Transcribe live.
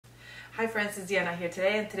Hi friends, it's Diana here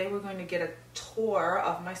today, and today we're going to get a tour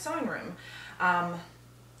of my sewing room. I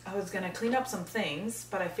was going to clean up some things,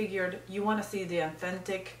 but I figured you want to see the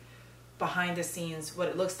authentic behind the scenes, what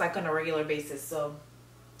it looks like on a regular basis, so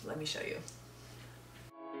let me show you.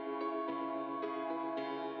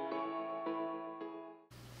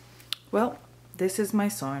 Well, this is my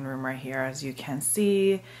sewing room right here. As you can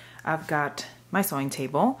see, I've got my sewing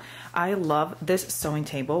table. I love this sewing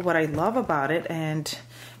table. What I love about it, and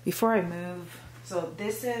before I move, so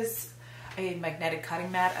this is a magnetic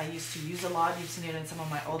cutting mat I used to use a lot. You've seen it in some of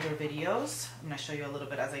my older videos. I'm gonna show you a little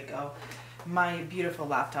bit as I go. My beautiful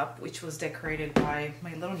laptop, which was decorated by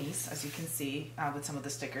my little niece, as you can see, with some of the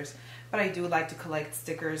stickers. But I do like to collect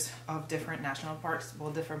stickers of different national parks, well,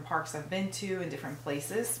 different parks I've been to and different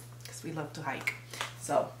places, because we love to hike.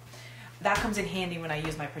 So that comes in handy when I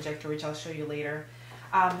use my projector, which I'll show you later.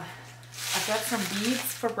 I've got some beads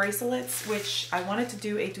for bracelets, which I wanted to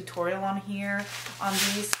do a tutorial on here on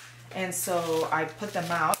these, and so I put them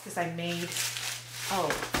out because I made,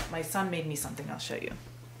 oh, my son made me something. I'll show you.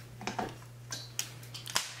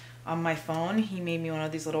 On my phone, he made me one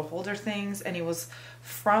of these little holder things, and it was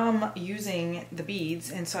from using the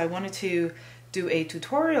beads, and so I wanted to do a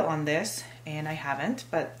tutorial on this, and I haven't,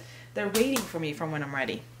 but they're waiting for me from when I'm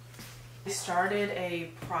ready. I started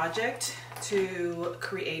a project to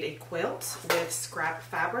create a quilt with scrap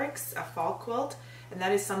fabrics, a fall quilt, and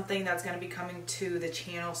that is something that's going to be coming to the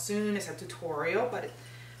channel soon. It's a tutorial, but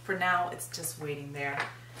for now it's just waiting there.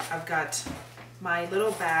 I've got my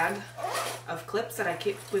little bag of clips that I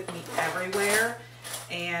keep with me everywhere,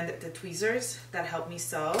 and the tweezers that help me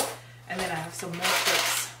sew, and then I have some more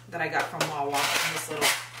clips that I got from Wawa in this little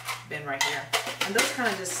bin right here, and those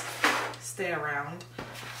kind of just stay around.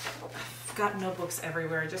 I've got notebooks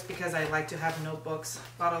everywhere just because I like to have notebooks,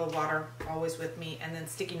 bottle of water always with me, and then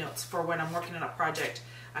sticky notes for when I'm working on a project.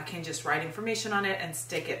 I can just write information on it and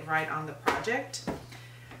stick it right on the project.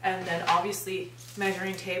 And then obviously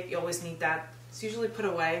measuring tape, you always need that. It's usually put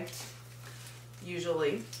away,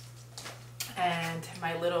 usually. And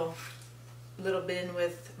my little bin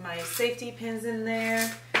with my safety pins in there,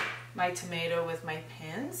 my tomato with my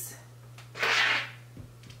pins,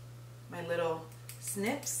 my little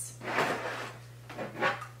snips,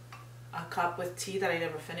 a cup with tea that I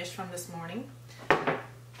never finished from this morning.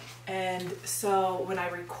 And so when I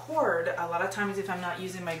record, a lot of times if I'm not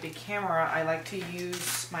using my big camera, I like to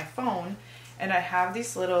use my phone, and I have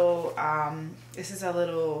these little, this is a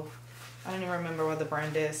little, I don't even remember what the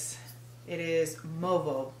brand is. It is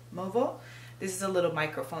Movo. This is a little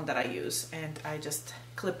microphone that I use, and I just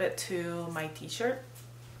clip it to my t-shirt.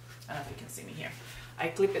 I don't know if you can see me here. I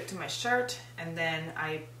clip it to my shirt, and then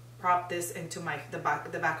I prop this into the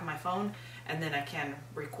back of my phone, and then I can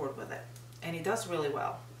record with it, and it does really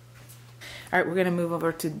well. All right, we're gonna move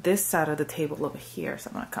over to this side of the table over here. So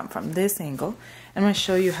I'm gonna come from this angle, and I'm gonna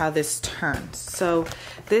show you how this turns. So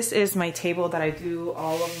this is my table that I do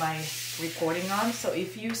all of my recording on. So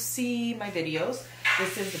if you see my videos,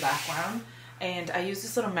 this is the background, and I use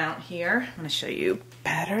this little mount here. I'm gonna show you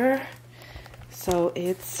better. So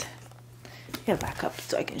it's, yeah, back up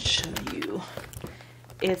so I can show you.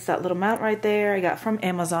 It's that little mount right there I got from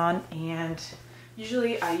Amazon, and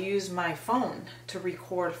usually I use my phone to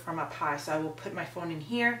record from up high. So I will put my phone in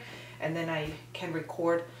here, and then I can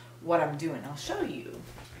record what I'm doing. I'll show you.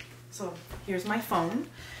 So here's my phone.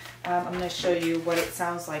 I'm going to show you what it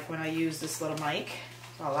sounds like when I use this little mic.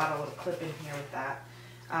 So I'll add a little clip in here with that.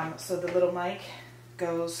 So the little mic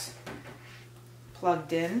goes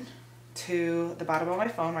plugged in to the bottom of my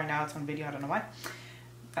phone. Right now it's on video, I don't know why.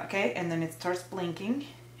 Okay, and then it starts blinking,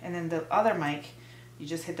 and then the other mic, you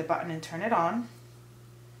just hit the button and turn it on.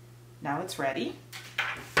 Now it's ready.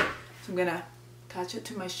 So I'm gonna attach it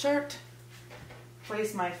to my shirt,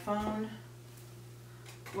 place my phone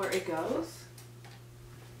where it goes,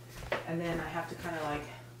 and then I have to kind of like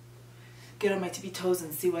get on my tippy toes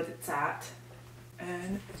and see what it's at,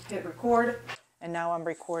 and hit record. And now I'm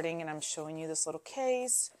recording, and I'm showing you this little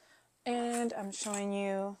case, and I'm showing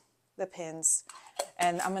you the pins,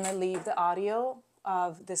 and I'm gonna leave the audio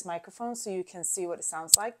of this microphone so you can see what it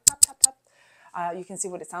sounds like. Tap, tap, tap. You can see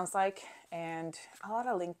what it sounds like, and I'll add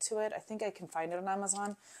a link to it. I think I can find it on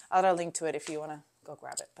Amazon. I'll add a link to it if you want to go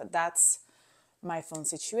grab it. But that's my phone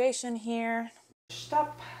situation here.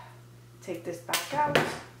 Stop. Take this back out.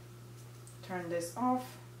 Turn this off.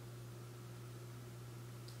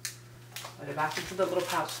 Put it back into the little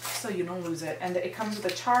pouch so you don't lose it. And it comes with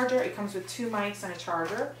a charger. It comes with 2 mics and a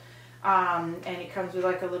charger. And it comes with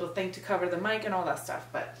like a little thing to cover the mic and all that stuff.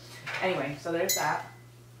 But anyway, so there's that.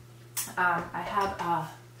 I have a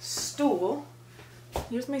stool.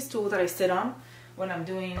 Here's my stool that I sit on when I'm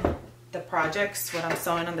doing the projects, what I'm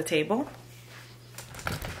sewing on the table.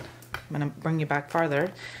 I'm gonna bring you back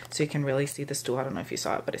farther so you can really see the stool. I don't know if you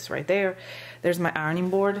saw it, but it's right there. There's my ironing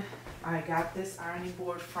board. I got this ironing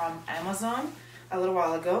board from Amazon a little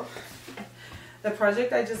while ago. The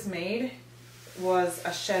project I just made was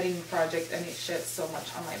a shedding project, and it sheds so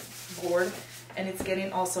much on my board, and it's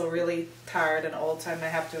getting also really tired and old, so I might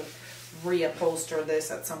have to reupholster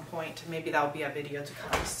this at some point. Maybe that'll be a video to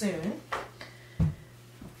come soon.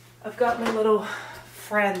 I've got my little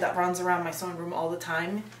friend that runs around my sewing room all the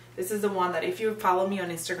time. This is the one that if you follow me on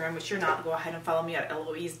Instagram, which you're not, go ahead and follow me at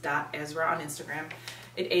eloise.ezra on Instagram.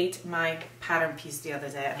 It ate my pattern piece the other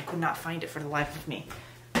day and I could not find it for the life of me.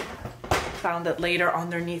 Found it later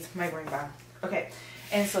underneath my ring bag. Okay,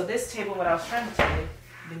 and so this table, what I was trying to tell you,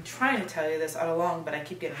 I've been trying to tell you this all along, but I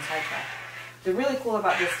keep getting sidetracked. The really cool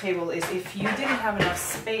about this table is if you didn't have enough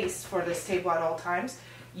space for this table at all times,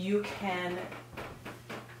 you can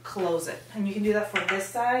close it. And you can do that for this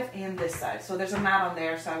side and this side. So there's a mat on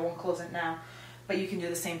there, so I won't close it now, but you can do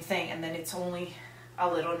the same thing, and then it's only a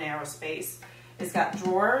little narrow space. It's got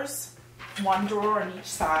drawers, one drawer on each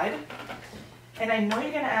side. And I know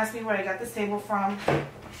you're gonna ask me where I got this table from.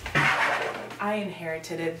 I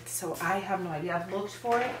inherited it, so I have no idea. I've looked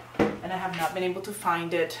for it and I have not been able to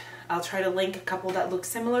find it. I'll try to link a couple that look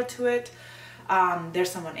similar to it.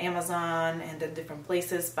 There's some on Amazon and in different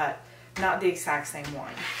places, but not the exact same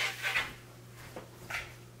one.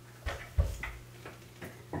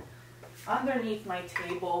 Underneath my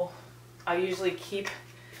table, I usually keep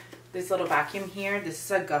this little vacuum here. This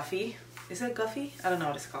is a Guffey. Is it a Guffey? I don't know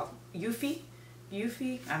what it's called. Eufy?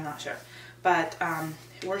 Eufy? I'm not sure. But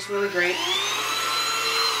it works really great.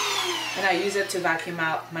 And I use it to vacuum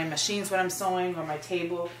out my machines when I'm sewing, or my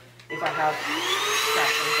table if I have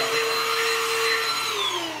scratches.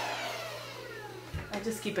 I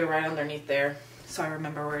just keep it right underneath there so I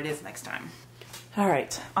remember where it is next time. All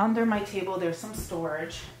right, under my table there's some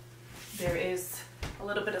storage. There is a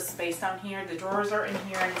little bit of space down here. The drawers are in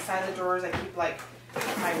here, and inside the drawers I keep like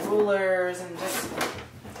my rulers and just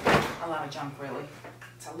a lot of junk really.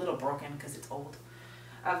 It's a little broken because it's old.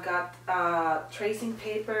 I've got tracing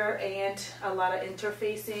paper and a lot of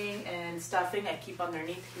interfacing and stuffing I keep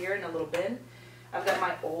underneath here in a little bin. I've got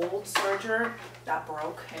my old serger that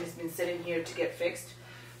broke and it's been sitting here to get fixed.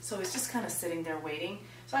 So it's just kind of sitting there waiting.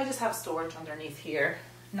 So I just have storage underneath here.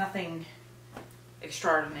 Nothing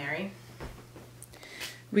extraordinary.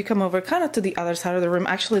 We come over kind of to the other side of the room.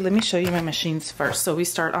 Actually, let me show you my machines first. So we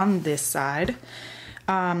start on this side.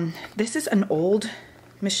 This is an old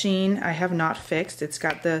machine I have not fixed. It's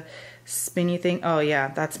got the spinny thing. Oh yeah,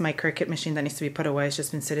 that's my Cricut machine that needs to be put away. It's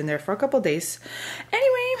just been sitting there for a couple days.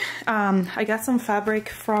 Anyway, I got some fabric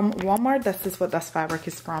from Walmart. This is what this fabric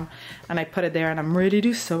is from, and I put it there, and I'm ready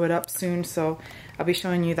to sew it up soon, so I'll be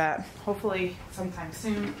showing you that hopefully sometime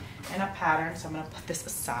soon in a pattern. So I'm gonna put this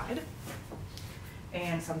aside,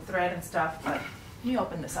 and some thread and stuff, but let me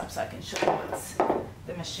open this up so I can show you what's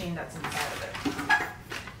the machine that's inside of it.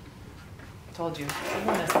 Told you, I'm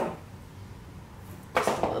gonna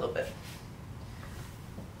just a little bit.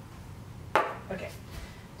 Okay,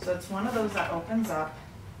 so it's one of those that opens up.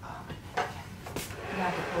 Oh my God, I'm gonna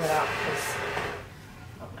have to pull it out because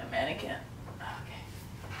of my mannequin.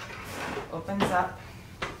 Okay, opens up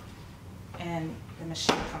and the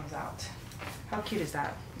machine comes out. How cute is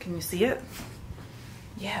that? Can you see it?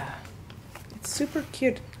 Yeah, it's super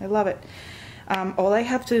cute. I love it. All I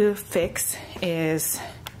have to fix is,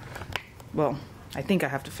 well, I think I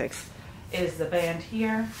have to fix, is the band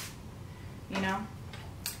here, you know,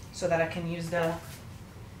 so that I can use the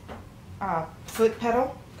foot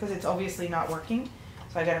pedal, because it's obviously not working.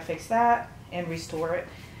 So I gotta fix that and restore it.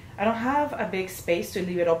 I don't have a big space to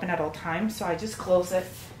leave it open at all times, so I just close it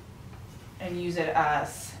and use it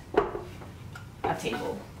as a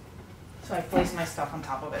table. So I place my stuff on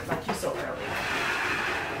top of it like you saw earlier.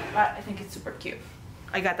 But I think it's super cute.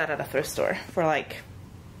 I got that at a thrift store for like,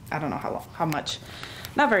 I don't know how much.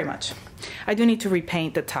 Not very much. I do need to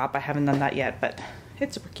repaint the top. I haven't done that yet, but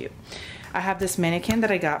it's super cute. I have this mannequin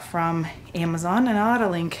that I got from Amazon, and I'll add a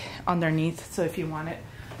link underneath, so if you want it.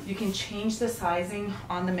 You can change the sizing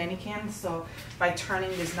on the mannequin, so by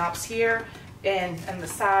turning these knobs here and the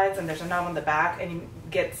sides, and there's a knob on the back, and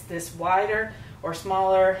it gets this wider or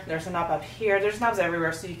smaller. There's a knob up here. There's knobs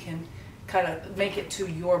everywhere, so you can kind of make it to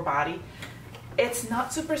your body. It's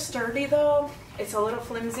not super sturdy though. It's a little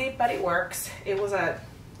flimsy, but it works. It was an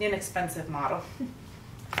inexpensive model.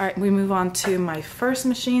 All right, we move on to my first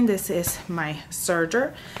machine. This is my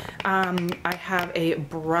serger. I have a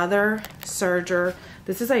Brother serger.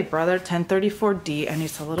 This is a Brother 1034D, and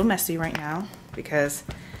it's a little messy right now because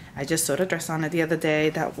I just sewed a dress on it the other day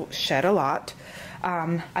that shed a lot.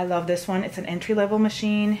 I love this one. It's an entry-level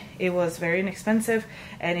machine. It was very inexpensive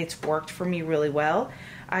and it's worked for me really well.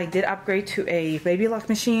 I did upgrade to a baby lock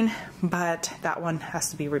machine, but that one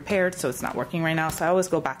has to be repaired, so it's not working right now. So I always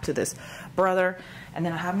go back to this Brother. And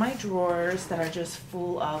then I have my drawers that are just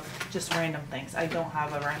full of just random things. I don't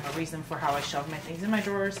have a rhyme or reason for how I shove my things in my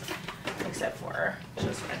drawers, except for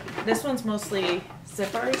just random. This one's mostly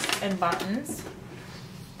zippers and buttons.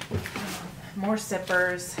 More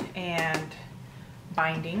zippers and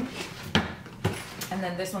binding. And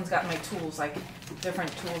then this one's got my tools, like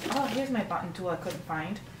different tools. Oh, here's my button tool I couldn't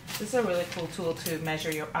find. This is a really cool tool to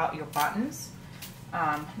measure out your buttons.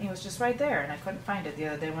 It was just right there and I couldn't find it the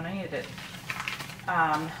other day when I needed it.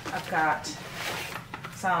 I've got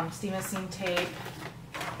some steam seam tape,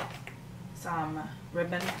 some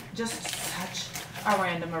ribbon, just such a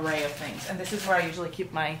random array of things. And this is where I usually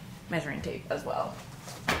keep my measuring tape as well.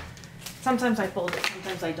 Sometimes I fold it,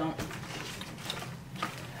 sometimes I don't.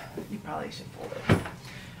 You probably should fold it.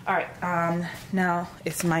 All right, now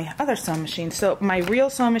it's my other sewing machine. So my real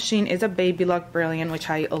sewing machine is a Baby Lock Brilliant, which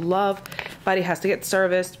I love, but it has to get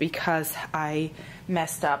serviced because I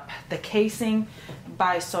messed up the casing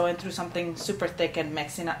by sewing through something super thick and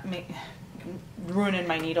ruining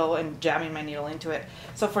my needle and jamming my needle into it.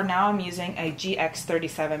 So for now I'm using a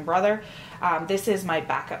GX37 Brother. This is my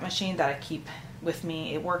backup machine that I keep with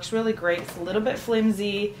me. It works really great. It's a little bit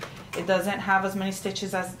flimsy. It doesn't have as many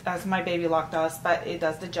stitches as my Baby Lock does, but it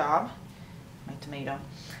does the job. My tomato.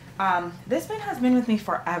 This bin has been with me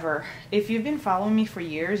forever. If you've been following me for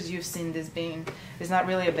years, you've seen this bin. It's not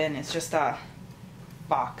really a bin, it's just a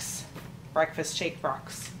box, breakfast shake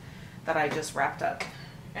box that I just wrapped up.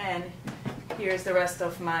 And here's the rest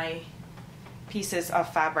of my pieces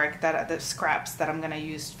of fabric, the scraps that I'm gonna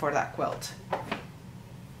use for that quilt.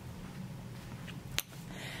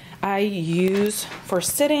 I use for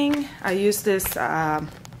sitting, I use this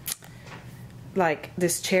like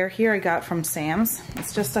this chair here I got from Sam's.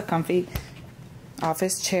 It's just a comfy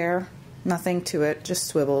office chair, nothing to it, just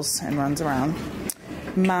swivels and runs around.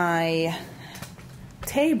 My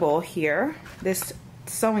table here, this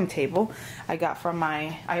sewing table I got from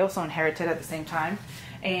I also inherited at the same time,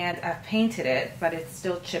 and I've painted it, but it's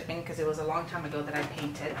still chipping because it was a long time ago that I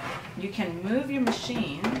painted. You can move your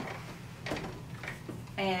machine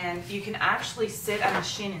and you can actually sit a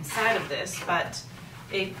machine inside of this, but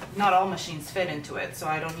not all machines fit into it, so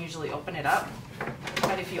I don't usually open it up.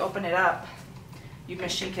 But if you open it up, your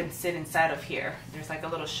machine can sit inside of here. There's like a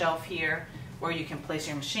little shelf here where you can place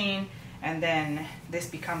your machine, and then this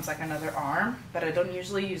becomes like another arm, but I don't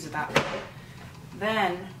usually use it that way.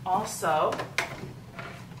 Then also,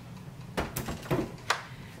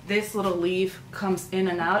 this little leaf comes in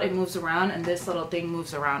and out, it moves around, and this little thing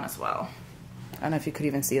moves around as well. I don't know if you could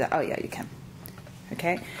even see that. Oh yeah, you can.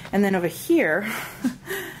 Okay, and then over here,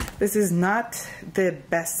 this is not the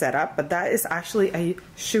best setup, but that is actually a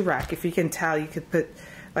shoe rack. If you can tell, you could put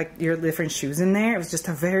like your different shoes in there. It was just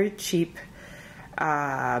a very cheap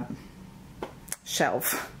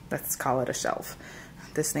shelf. Let's call it a shelf.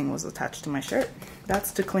 This thing was attached to my shirt.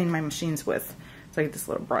 That's to clean my machines with. It's like this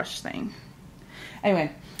little brush thing.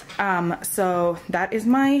 Anyway, so that is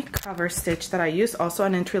my cover stitch that I use. Also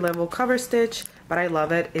an entry-level cover stitch, but I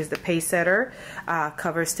love it, is the Pacesetter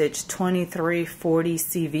cover stitch 2340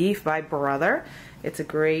 CV by Brother. It's a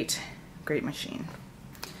great machine.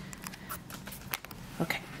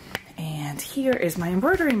 Okay, and here is my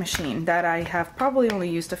embroidery machine that I have probably only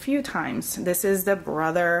used a few times. This is the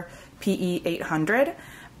Brother PE 800.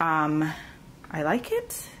 I like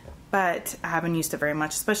it, but I haven't used it very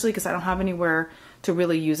much, especially because I don't have anywhere to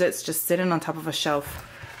really use it. It's just sitting on top of a shelf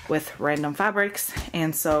with random fabrics,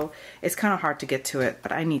 and so it's kind of hard to get to it,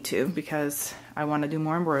 but I need to because I want to do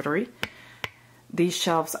more embroidery. These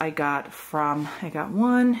shelves I got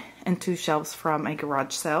 1 and 2 shelves from a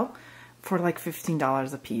garage sale for like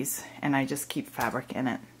 $15 a piece, and I just keep fabric in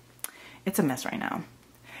it. It's a mess right now.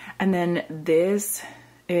 And then this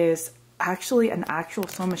is actually an actual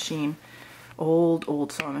sewing machine,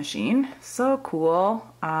 old sewing machine. So cool.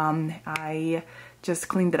 I just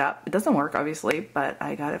cleaned it up. It doesn't work obviously, but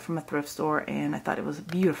I got it from a thrift store and I thought it was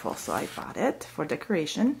beautiful, so I bought it for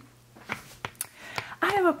decoration.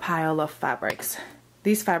 I have a pile of fabrics.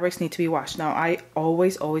 These fabrics need to be washed. Now I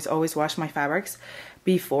always wash my fabrics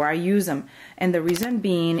before I use them, and the reason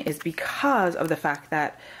being is because of the fact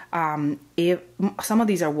that if some of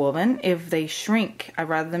these are woven, if they shrink, I'd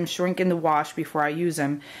rather them shrink in the wash before I use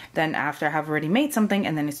them than after I have already made something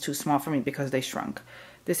and then it's too small for me because they shrunk.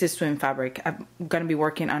 This is swim fabric. I'm gonna be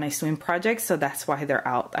working on a swim project, so that's why they're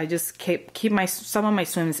out. I just keep some of my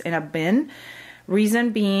swims in a bin Reason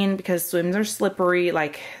being because swims are slippery,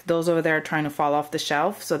 like those over there are trying to fall off the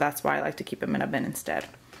shelf, so that's why I like to keep them in a bin instead.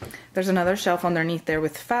 There's another shelf underneath there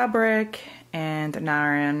with fabric and an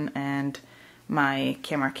iron and my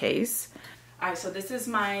camera case. Alright, so this is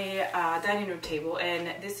my dining room table,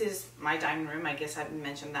 and this is my dining room. I guess I didn't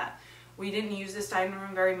mention that. We didn't use this dining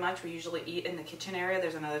room very much. We usually eat in the kitchen area.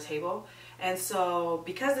 There's another table. And so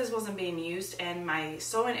because this wasn't being used and my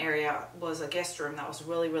sewing area was a guest room that was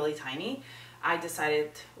really, really tiny, we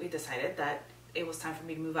decided that it was time for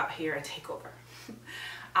me to move out here and take over.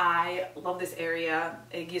 I love this area.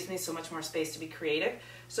 It gives me so much more space to be creative.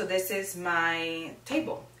 So this is my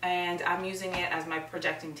table, and I'm using it as my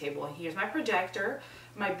projecting table. And here's my projector.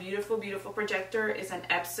 My beautiful, beautiful projector is an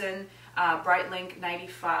Epson Brightlink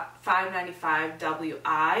 595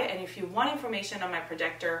 WI. And if you want information on my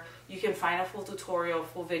projector, you can find a full tutorial,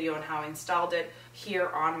 full video on how I installed it here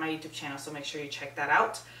on my YouTube channel. So make sure you check that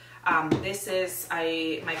out. This is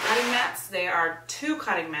my cutting mats. There are 2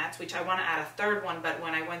 cutting mats, which I want to add a 3rd one, but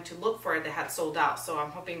when I went to look for it, they had sold out. So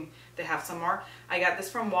I'm hoping they have some more. I got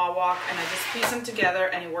this from Wawak, and I just piece them together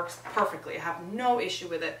and it works perfectly. I have no issue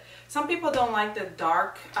with it. Some people don't like the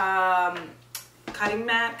dark cutting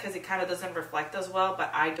mat because it kind of doesn't reflect as well,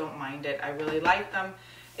 but I don't mind it. I really like them.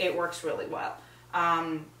 It works really well.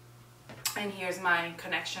 And here's my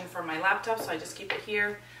connection for my laptop, so I just keep it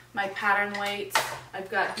here. My pattern weights, I've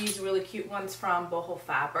got these really cute ones from Boho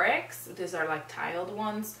Fabrics. These are like tiled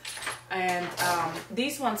ones. And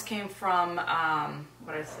these ones came from,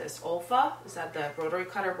 what is this, Olfa? Is that the rotary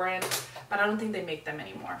cutter brand? But I don't think they make them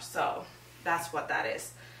anymore. So that's what that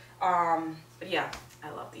is. But yeah, I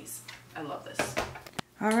love these. I love this.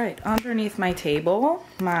 All right, underneath my table,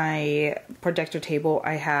 my projector table,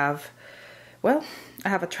 I have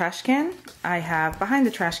a trash can. Behind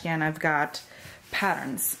the trash can, I've got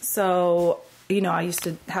patterns. So, you know, I used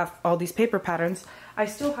to have all these paper patterns. I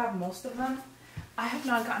still have most of them. I have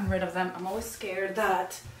not gotten rid of them. I'm always scared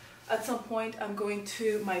that at some point I'm going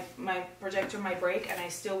to, my projector might break and I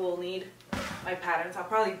still will need my patterns. I'll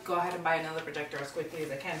probably go ahead and buy another projector as quickly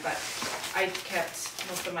as I can, but I kept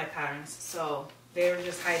most of my patterns. So they're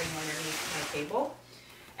just hiding underneath my table.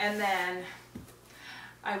 And then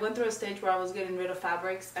I went through a stage where I was getting rid of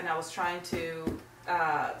fabrics and I was trying to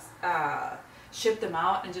ship them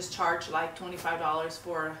out and just charge like $25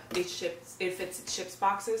 for each if it ships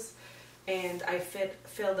boxes. And I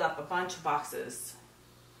filled up a bunch of boxes.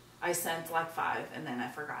 I sent like 5 and then I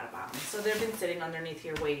forgot about them. So they've been sitting underneath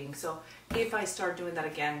here waiting. So if I start doing that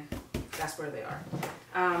again, that's where they are.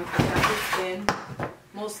 I've got this bin.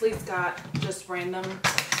 Mostly it's got just random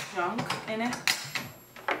junk in it.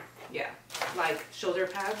 Yeah, like shoulder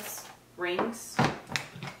pads, rings,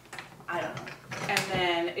 I don't know. And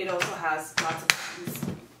then it also has lots of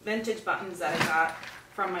buttons, vintage buttons that I got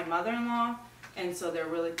from my mother-in-law. And so they're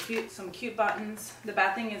really cute, some cute buttons. The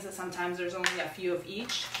bad thing is that sometimes there's only a few of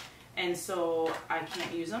each, and so I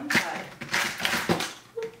can't use them, but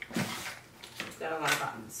it's got a lot of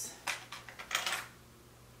buttons.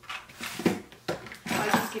 So I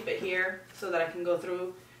just keep it here so that I can go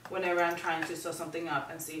through whenever I'm trying to sew something up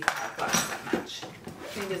and see if I have buttons that match. I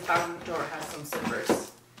think this bottom drawer has some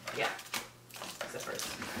zippers. Yeah, zippers.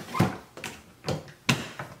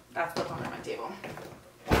 That's what's under my table.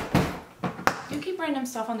 You keep random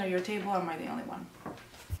stuff under your table, or am I the only one?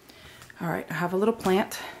 All right, I have a little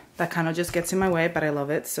plant that kind of just gets in my way, but I love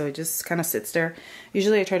it, so it just kind of sits there.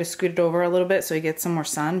 Usually I try to scoot it over a little bit so it gets some more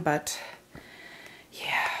sun, but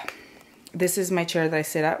yeah. This is my chair that I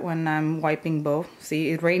sit at when I'm wiping Bo.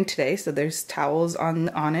 See, it rained today, so there's towels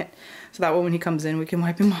on it, so that way when he comes in we can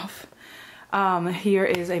wipe him off. Here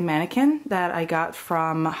is a mannequin that I got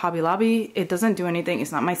from Hobby Lobby. It doesn't do anything,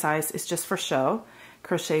 it's not my size, it's just for show.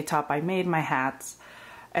 Crochet top I made, my hats,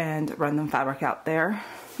 and random fabric out there.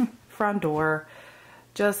 Front door,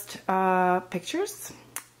 just pictures.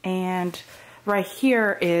 And right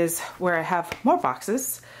here is where I have more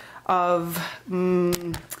boxes of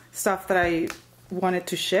stuff that I wanted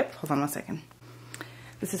to ship. Hold on one second.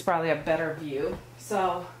 This is probably a better view.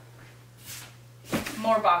 So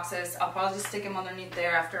more boxes. I'll probably just stick them underneath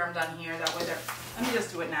there after I'm done here. That way they're, let me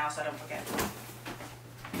just do it now so I don't forget.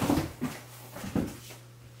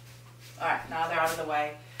 All right, now they're out of the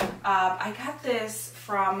way. I got this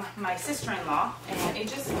from my sister-in-law, and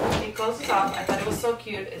it closes off. I thought it was so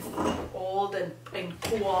cute. It's old and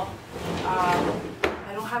cool.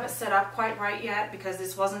 I don't have it set up quite right yet because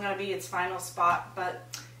this wasn't gonna be its final spot, but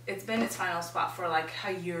it's been its final spot for like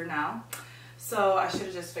a year now. So I should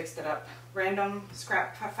have just fixed it up. Random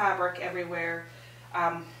scrap fabric everywhere.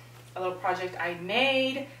 A little project I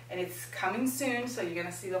made, and it's coming soon, so you're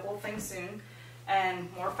gonna see the whole thing soon.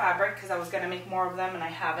 and more fabric because I was going to make more of them and I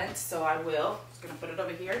haven't, so I will. I'm just going to put it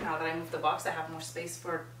over here. Now that I moved the box, I have more space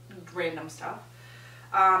for random stuff.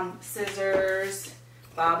 Scissors,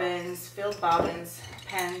 bobbins, filled bobbins,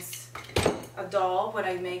 pens, a doll. When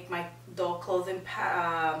I make my doll clothing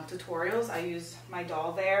tutorials, I use my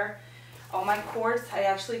doll there. All my cords, I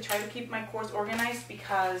actually try to keep my cords organized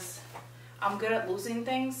because I'm good at losing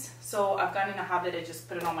things. So I've gotten in a habit of just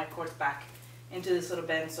putting all my cords back into this little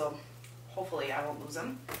bin, so hopefully I won't lose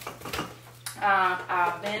them.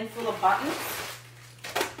 A bin full of buttons,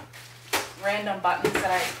 random buttons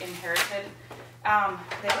that I inherited.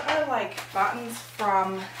 They are like buttons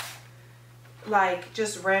from like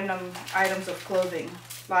just random items of clothing.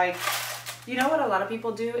 Like, you know what a lot of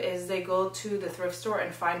people do is they go to the thrift store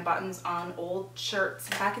and find buttons on old shirts.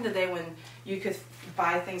 Back in the day when you could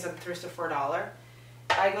buy things at the thrift store for $1.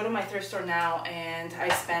 I go to my thrift store now and I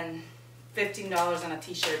spend $15 on a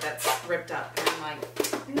t-shirt that's ripped up, and I'm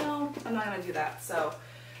like, no, I'm not gonna do that. So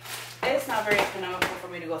it's not very economical for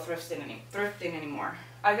me to go thrifting anymore.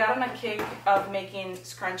 I got on a kick of making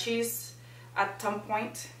scrunchies at some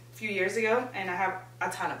point a few years ago, and I have a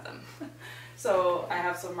ton of them. So I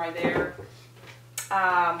have some right there.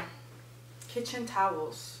 Kitchen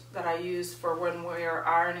towels that I use for when we're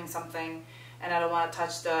ironing something and I don't want to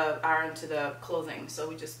touch the iron to the clothing, so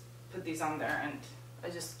we just put these on there, and I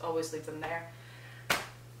just always leave them there.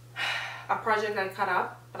 A project I cut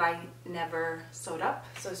up, but I never sewed up,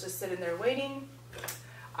 so it's just sitting there waiting.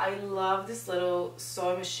 I love this little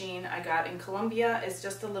sewing machine I got in Colombia. It's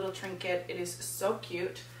just a little trinket. It is so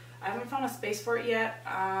cute. I haven't found a space for it yet,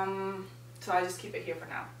 so I just keep it here for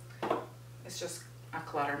now. It's just a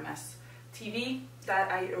clutter mess. TV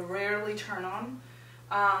that I rarely turn on.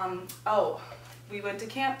 Oh, we went to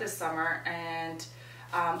camp this summer, and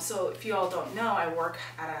so if you all don't know, I work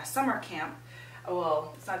at a summer camp.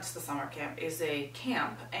 Well, it's not just a summer camp, it's a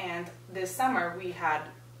camp. And this summer we had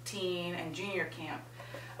teen and junior camp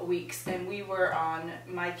weeks, and we were on,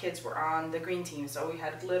 my kids were on the green team. So we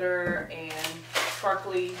had glitter and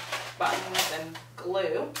sparkly buttons and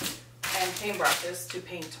glue and paintbrushes to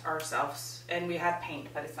paint ourselves. And we had paint,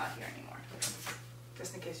 but it's not here anymore.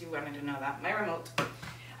 Just in case you wanted to know that. My remote.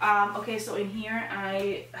 Okay, so in here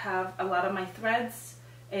I have a lot of my threads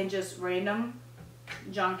and just random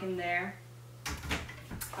junk in there.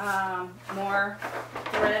 More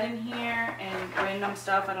thread in here and random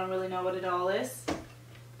stuff. I don't really know what it all is.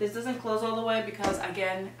 This doesn't close all the way because,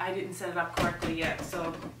 again, I didn't set it up correctly yet,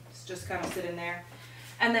 so it's just kind of sitting there.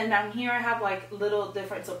 And then down here I have like little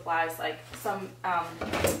different supplies, like some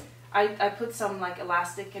I put some like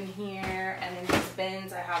elastic in here, and in these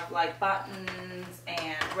bins I have like buttons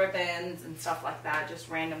and ribbons and stuff like that, just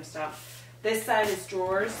random stuff. This side is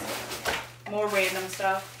drawers, more random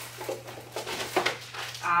stuff.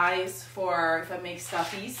 Eyes for if I make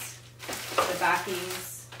stuffies, the backings.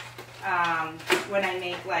 When I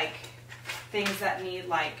make like things that need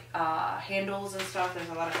like handles and stuff, there's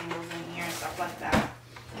a lot of handles in here and stuff like that.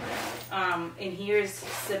 In here is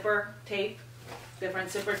zipper tape.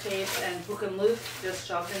 Different zipper tapes and hook and loop just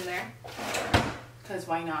shoved in there, because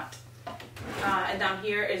why not? And down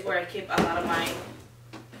here is where I keep a lot of my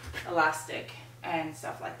elastic and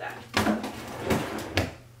stuff like that.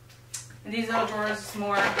 And these little drawers,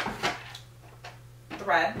 more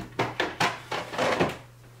thread.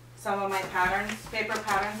 Some of my patterns, paper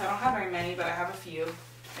patterns. I don't have very many, but I have a few.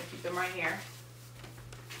 I keep them right here.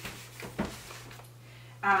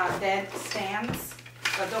 Bed stands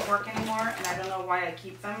that don't work anymore, and I don't know why I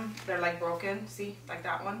keep them. They're like broken, see, like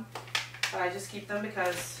that one. But I just keep them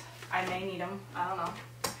because I may need them. I don't know.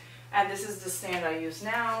 And this is the stand I use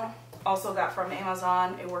now. Also got from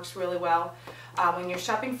Amazon. It works really well. When you're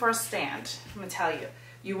shopping for a stand, I'm gonna tell you,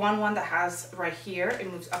 you want one that has right here,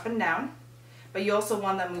 it moves up and down, but you also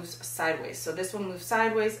want that moves sideways. So this one moves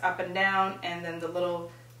sideways, up and down, and then the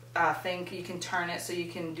little thing, you can turn it so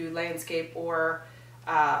you can do landscape or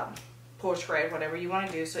portrait, whatever you want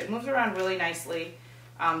to do. So it moves around really nicely,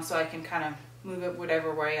 so I can kind of move it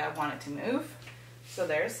whatever way I want it to move. So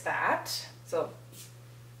there's that. So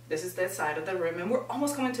this is this side of the room, and we're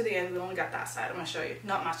almost coming to the end. We only got that side. I'm going to show you.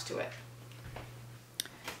 Not much to it.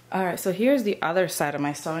 Alright, so here's the other side of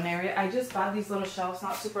my sewing area. I just bought these little shelves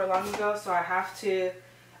not super long ago, so I have to,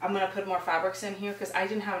 I'm going to put more fabrics in here because I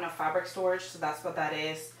didn't have enough fabric storage, so that's what that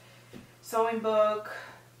is. Sewing book,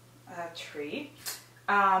 tree.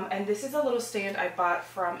 And this is a little stand I bought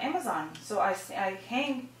from Amazon. So I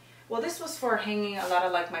hang, well, this was for hanging a lot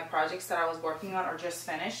of like my projects that I was working on or just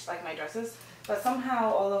finished, like my dresses. But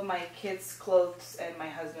somehow all of my kids' clothes and my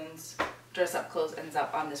husband's dress up clothes ends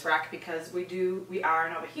up on this rack because we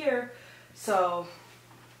iron over here. So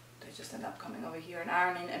just end up coming over here and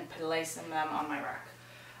ironing and placing them on my rack.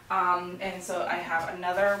 And so I have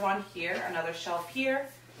another one here, another shelf here.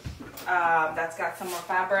 That's got some more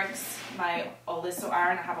fabrics. My Oliso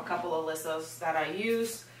iron, I have a couple of Olisos that I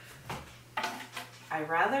use. I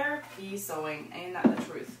rather be sewing, ain't that the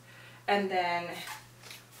truth? And then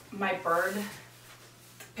my bird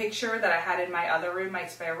picture that I had in my other room, my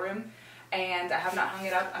spare room, and I have not hung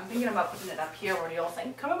it up. I'm thinking about putting it up here. What do y'all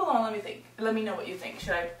think? Comment below and let me know what you think.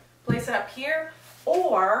 Should I place it up here?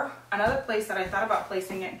 Or another place that I thought about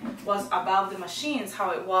placing it was above the machines,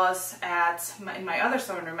 how it was in my other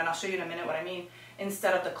sewing room, and I'll show you in a minute what I mean,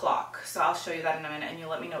 instead of the clock. So I'll show you that in a minute and you'll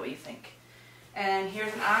let me know what you think. And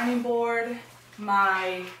here's an ironing board,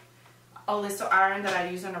 my Oliso iron that I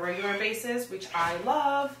use on a regular basis, which I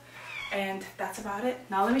love, and that's about it.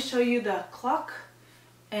 Now let me show you the clock,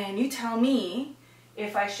 and you tell me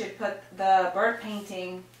if I should put the bird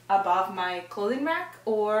painting above my clothing rack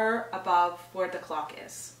or above where the clock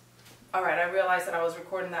is. Alright, I realized that I was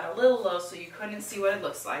recording that a little low so you couldn't see what it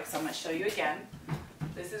looks like, so I'm going to show you again.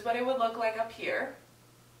 This is what it would look like up here.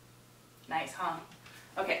 Nice, huh?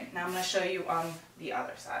 Okay, now I'm going to show you on the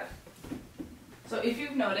other side. So if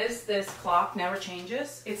you've noticed, this clock never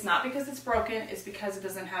changes. It's not because it's broken, it's because it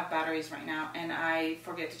doesn't have batteries right now, and I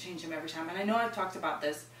forget to change them every time. And I know I've talked about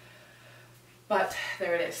this, but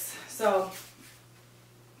there it is. So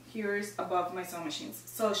here's above my sewing machines.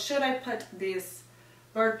 So should I put this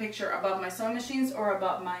bird picture above my sewing machines or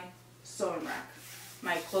above my sewing rack,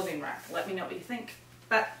 my clothing rack? Let me know what you think.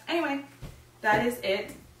 But anyway, that is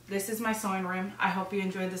it. This is my sewing room. I hope you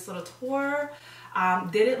enjoyed this little tour.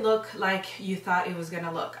 Did it look like you thought it was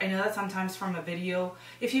gonna look? I know that sometimes from a video,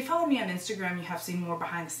 if you follow me on Instagram, you have seen more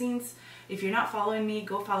behind the scenes. If you're not following me,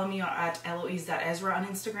 go follow me at Eloise.Ezra on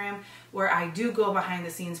Instagram, where I do go behind the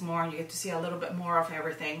scenes more and you get to see a little bit more of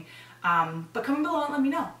everything. But comment below and let me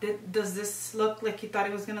know. Does this look like you thought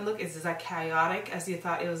it was gonna look? Is this as chaotic as you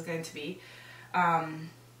thought it was going to be? Yeah,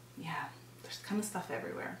 there's kind of stuff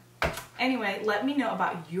everywhere. Anyway, let me know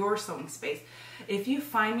about your sewing space. If you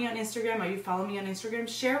find me on Instagram or you follow me on Instagram,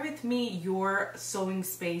 share with me your sewing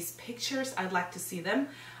space pictures. I'd like to see them.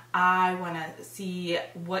 I want to see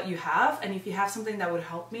what you have, and if you have something that would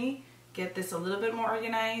help me get this a little bit more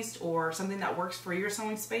organized or something that works for your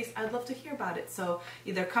sewing space, I'd love to hear about it. So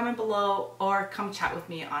either comment below or come chat with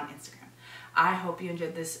me on Instagram. I hope you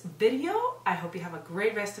enjoyed this video. I hope you have a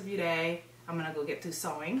great rest of your day. I'm going to go get to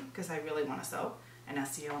sewing because I really want to sew. And I'll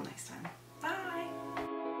see you all next time. Bye!